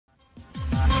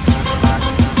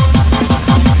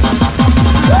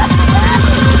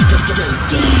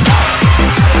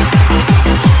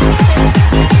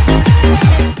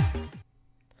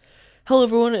Hello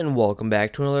everyone and welcome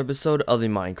back to another episode of the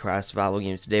Minecraft survival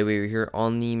games. Today we are here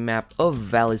on the map of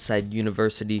Valleyside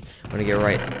University. I'm gonna get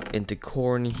right into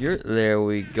corn here. There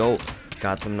we go.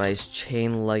 Got some nice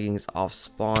chain leggings off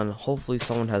spawn. Hopefully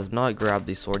someone has not grabbed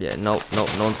the sword yet. Nope, no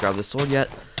one's grabbed the sword yet.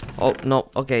 Oh,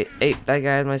 no, okay. Hey, that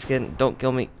guy in my skin. Don't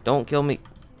kill me. Don't kill me.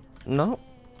 No,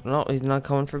 he's not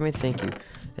coming for me. Thank you.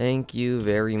 Thank you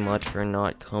very much for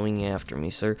not coming after me,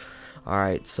 sir.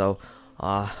 Alright, so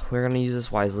we're gonna use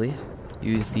this wisely.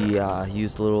 Use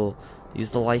the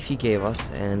life he gave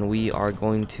us, and we are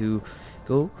going to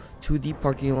go to the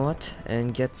parking lot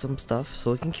and get some stuff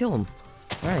so we can kill him.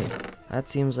 Alright, that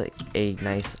seems like a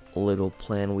nice little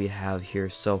plan we have here.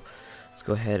 So let's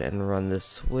go ahead and run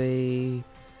this way.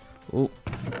 Oh,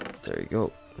 there you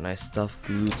go. Nice stuff.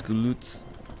 Good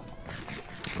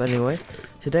But anyway,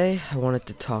 today I wanted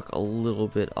to talk a little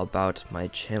bit about my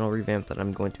channel revamp that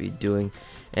I'm going to be doing,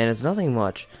 and it's nothing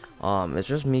much. It's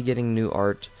just me getting new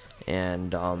art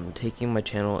and taking my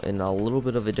channel in a little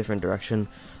bit of a different direction.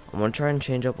 I'm gonna try and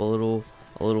change up a little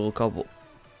couple.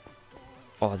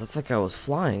 Oh, that's like I was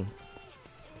flying.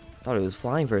 I thought it was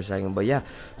flying for a second, but yeah.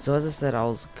 So as I said, I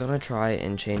was gonna try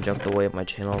and change up the way my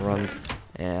channel runs,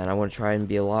 and I want to try and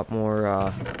be a lot more.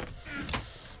 I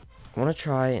want to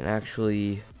try and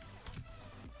actually,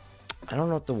 I don't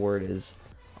know what the word is.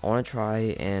 I want to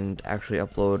try and actually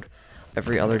upload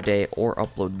every other day or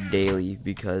upload daily,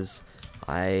 because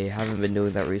I haven't been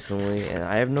doing that recently, and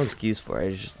I have no excuse for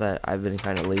it. It's just that I've been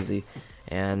kind of lazy,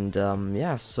 and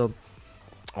yeah, so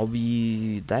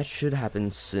that should happen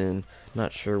soon.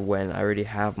 Not sure when. I already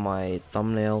have my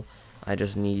thumbnail. I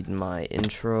just need my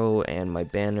intro and my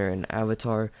banner and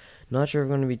avatar. Not sure if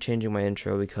I'm going to be changing my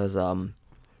intro because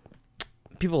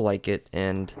people like it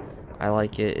and I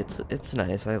like it. It's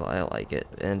nice. I like it,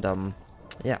 and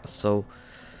yeah, so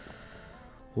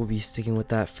we'll be sticking with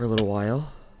that for a little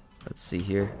while. Let's see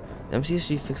here. Did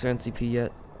MCSG fix our NCP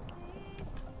yet?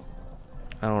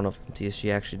 I don't know if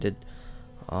MCSG actually did.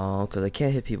 Because I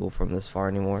can't hit people from this far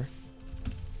anymore.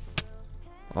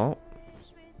 Oh,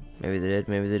 maybe they did,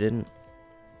 maybe they didn't.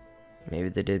 Maybe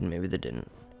they did, maybe they didn't.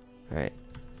 Alright,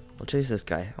 we'll chase this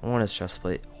guy. I want his chest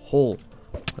plate. Hole.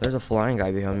 There's a flying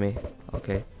guy behind me.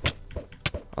 Okay.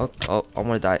 Oh, I'm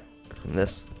gonna die from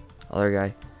this other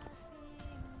guy.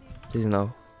 Please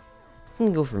no. You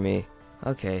can go for me.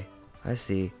 Okay, I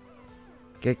see.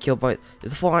 Get killed by.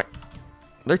 It's a flying.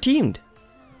 They're teamed.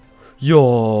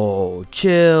 Yo,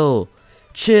 chill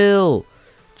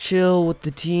with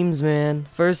the teams, man.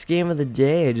 First game of the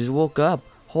day. I just woke up.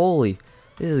 Holy,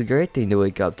 this is a great thing to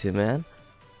wake up to, man.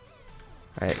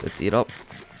 Alright, let's eat up.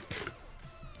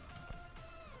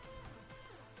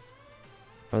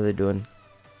 What are they doing?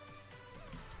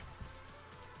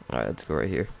 Alright, let's go right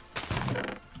here.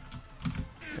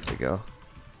 There we go.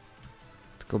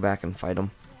 Let's go back and fight them.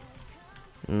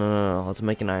 No. Let's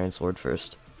make an iron sword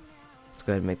first. Let's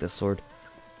go ahead and make this sword.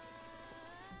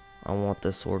 I want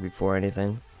this sword before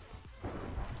anything.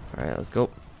 Alright, let's go.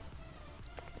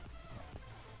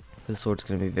 This sword's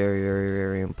gonna be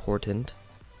very important.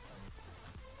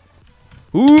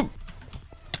 Ooh!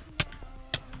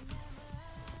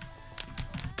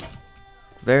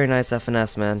 Very nice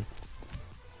FNS, man.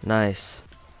 Nice.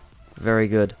 Very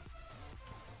good.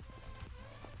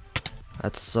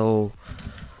 That's so...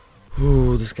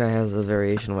 Ooh, this guy has a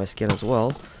variation of my skin as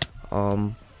well.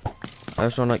 I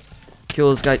just wanna kill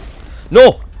this guy.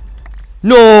 No!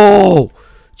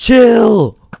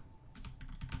 Chill!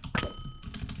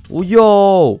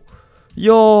 Yo!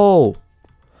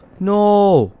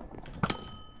 No!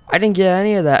 I didn't get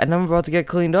any of that, and I'm about to get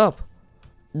cleaned up.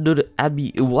 Dude,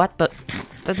 Abby, what the?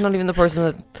 That's not even the person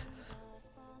that...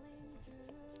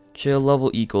 Chill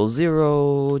level equals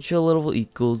 0. Chill level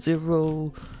equals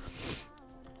 0.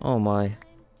 Oh my.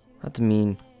 That's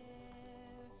mean.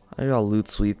 I got loot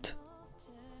sweeped.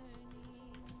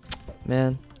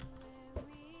 Man.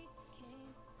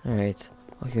 Alright.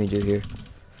 What can we do here?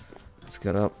 Let's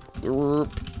get up. We'll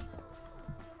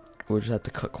just have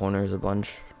to cut corners a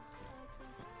bunch.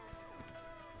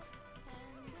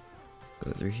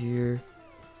 Go through here.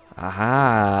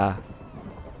 Aha!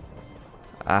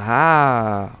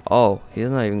 Oh, he's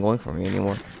not even going for me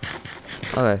anymore.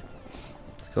 Okay.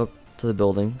 Let's go up to the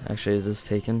building. Actually, is this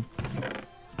taken?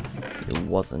 It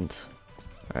wasn't.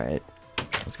 Alright.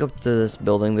 Let's go up to this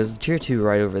building. There's a tier 2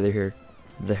 right over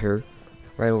there.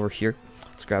 Right over here.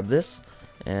 Let's grab this.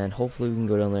 And hopefully we can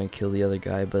go down there and kill the other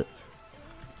guy. But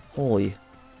holy.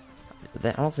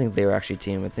 I don't think they were actually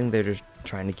team. I think they're just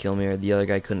trying to kill me, or the other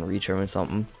guy couldn't reach him or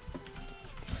something.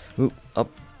 Oop, up.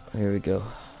 Here we go.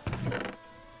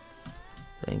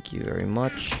 Thank you very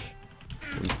much.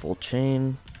 Full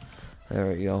chain. There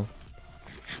we go.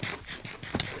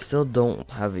 still don't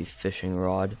have a fishing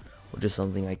rod, which is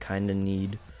something I kind of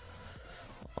need.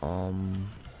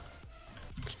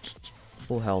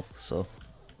 Full health, so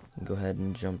go ahead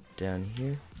and jump down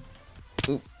here.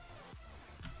 Oop.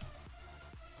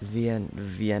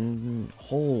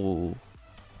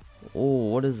 Oh,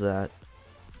 what is that?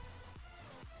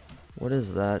 What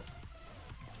is that?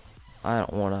 I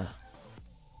don't wanna.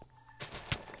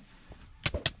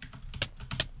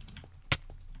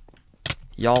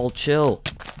 Y'all chill.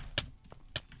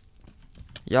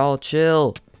 Y'all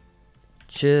chill.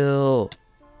 Chill.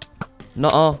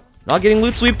 Nuh-uh. Not getting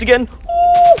loot sweeped again.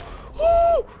 Oh.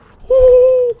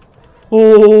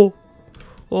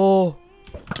 Oh.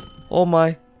 Oh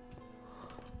my.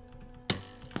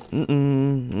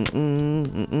 I'm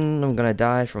gonna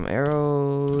die from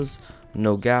arrows.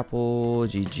 No gapple.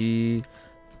 GG.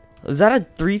 Is that a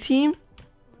 3 team?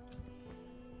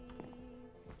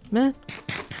 Man.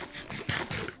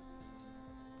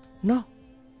 No.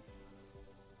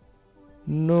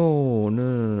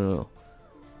 No.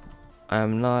 I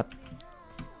am not.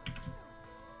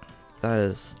 That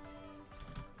is.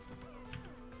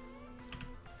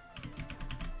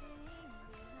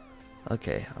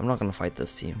 Okay, I'm not gonna fight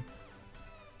this team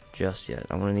just yet.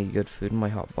 I'm gonna need good food in my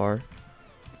hot bar.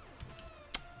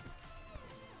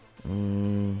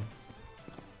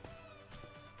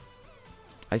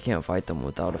 I can't fight them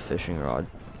without a fishing rod.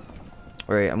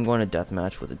 Alright, I'm going to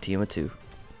deathmatch with a team of 2.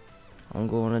 I'm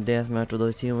going to deathmatch with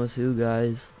a team of 2,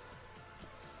 guys.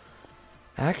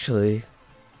 Actually,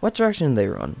 what direction do they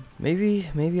run? Maybe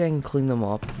I can clean them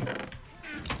up.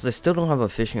 Because I still don't have a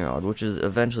fishing rod, which is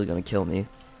eventually going to kill me.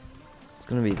 It's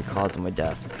going to be the cause of my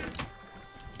death.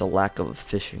 The lack of a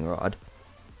fishing rod.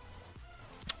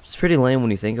 It's pretty lame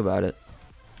when you think about it.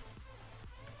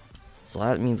 So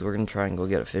that means we're going to try and go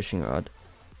get a fishing rod.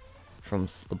 From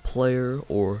a player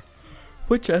or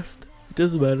a chest. It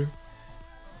doesn't matter.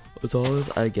 As long as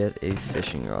I get a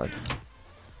fishing rod.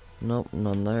 Nope,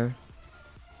 none there.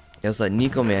 Yes, that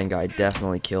Nico Man guy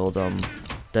definitely killed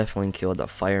the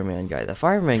fireman guy. The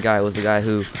fireman guy was the guy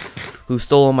who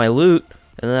stole all my loot,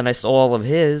 and then I stole all of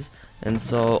his, and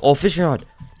so fishing rod.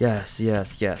 Yes.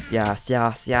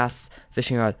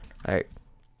 Fishing rod. Alright.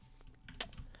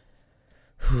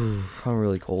 I'm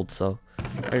really cold, so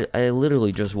I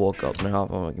literally just woke up and I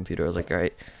hopped on my computer. I was like,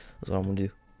 alright, that's what I'm gonna do.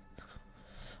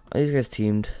 Are these guys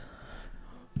teamed?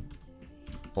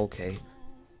 Okay.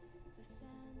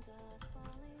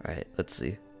 Alright, let's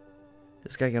see.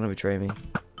 This guy gonna betray me.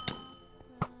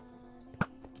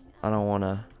 I don't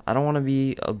wanna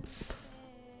be a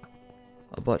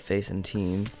butt-facing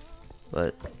team,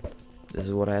 but this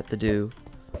is what I have to do.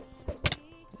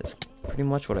 It's pretty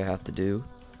much what I have to do.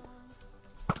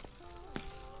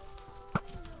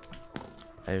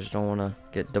 I just don't wanna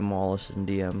get demolished in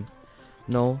DM.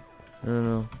 No.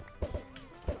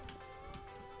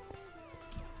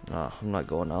 Nah, I'm not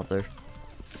going out there.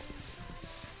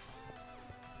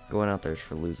 Going out there is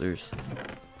for losers.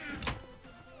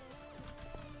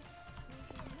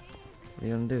 What are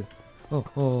you gonna do?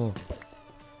 Oh.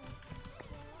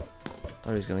 Thought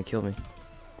he was gonna kill me.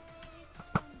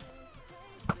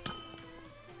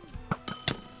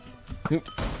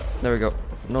 There we go.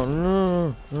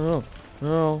 No.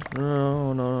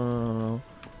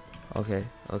 Okay.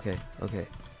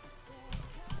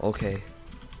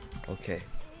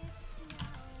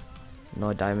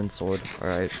 No diamond sword.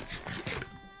 Alright.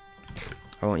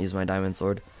 I won't use my diamond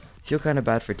sword. Feel kind of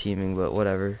bad for teaming, but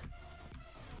whatever.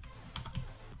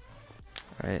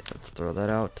 Alright, let's throw that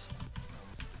out.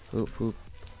 Poop.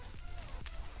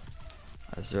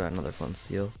 Let's throw out another fun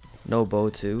steel. No bow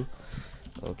too.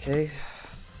 Okay.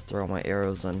 Throw my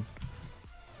arrows in.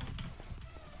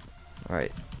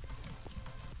 Alright.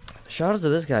 Shout out to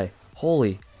this guy.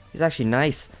 Holy. He's actually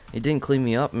nice. He didn't clean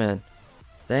me up, man.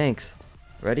 Thanks.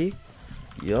 Ready?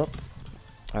 Yup.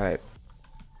 Alright.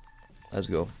 Let's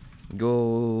go.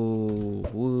 Go.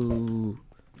 Woo.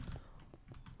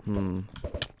 I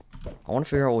want to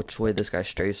figure out which way this guy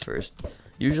strays first.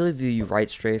 Usually the right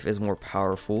strafe is more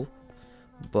powerful.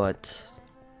 But...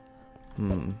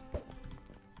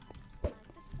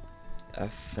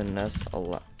 FNS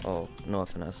allow. Oh, no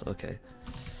FNS. Okay.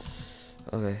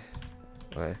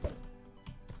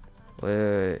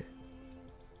 Wait.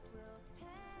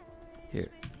 Here.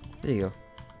 There you go.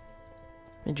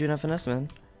 Made you an FNS, man.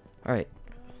 Alright.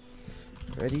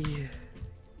 Ready?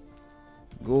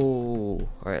 Go.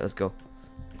 Alright, let's go.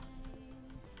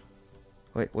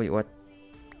 Wait, what?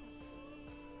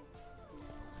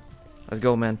 Let's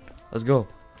go, man. Let's go.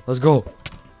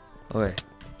 Okay.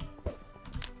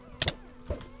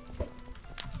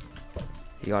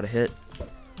 He got a hit.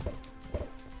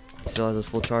 He still has his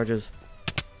full charges.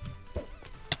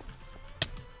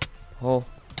 Oh.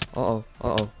 Uh-oh.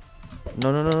 Uh-oh.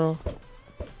 No, no, no, no.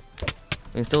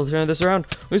 We can still turn this around.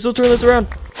 We can still turn this around.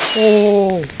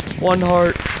 Oh, 1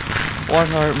 heart. 1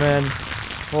 heart, man.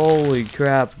 Holy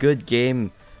crap. Good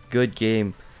game. Good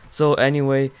game. So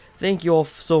anyway, thank you all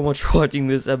so much for watching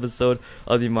this episode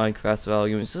of the Minecraft Survival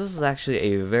Games. This is actually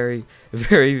a very,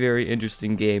 very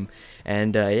interesting game.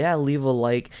 And yeah, leave a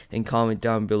like and comment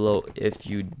down below if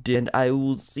you did. I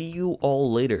will see you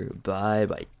all later. Bye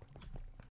bye.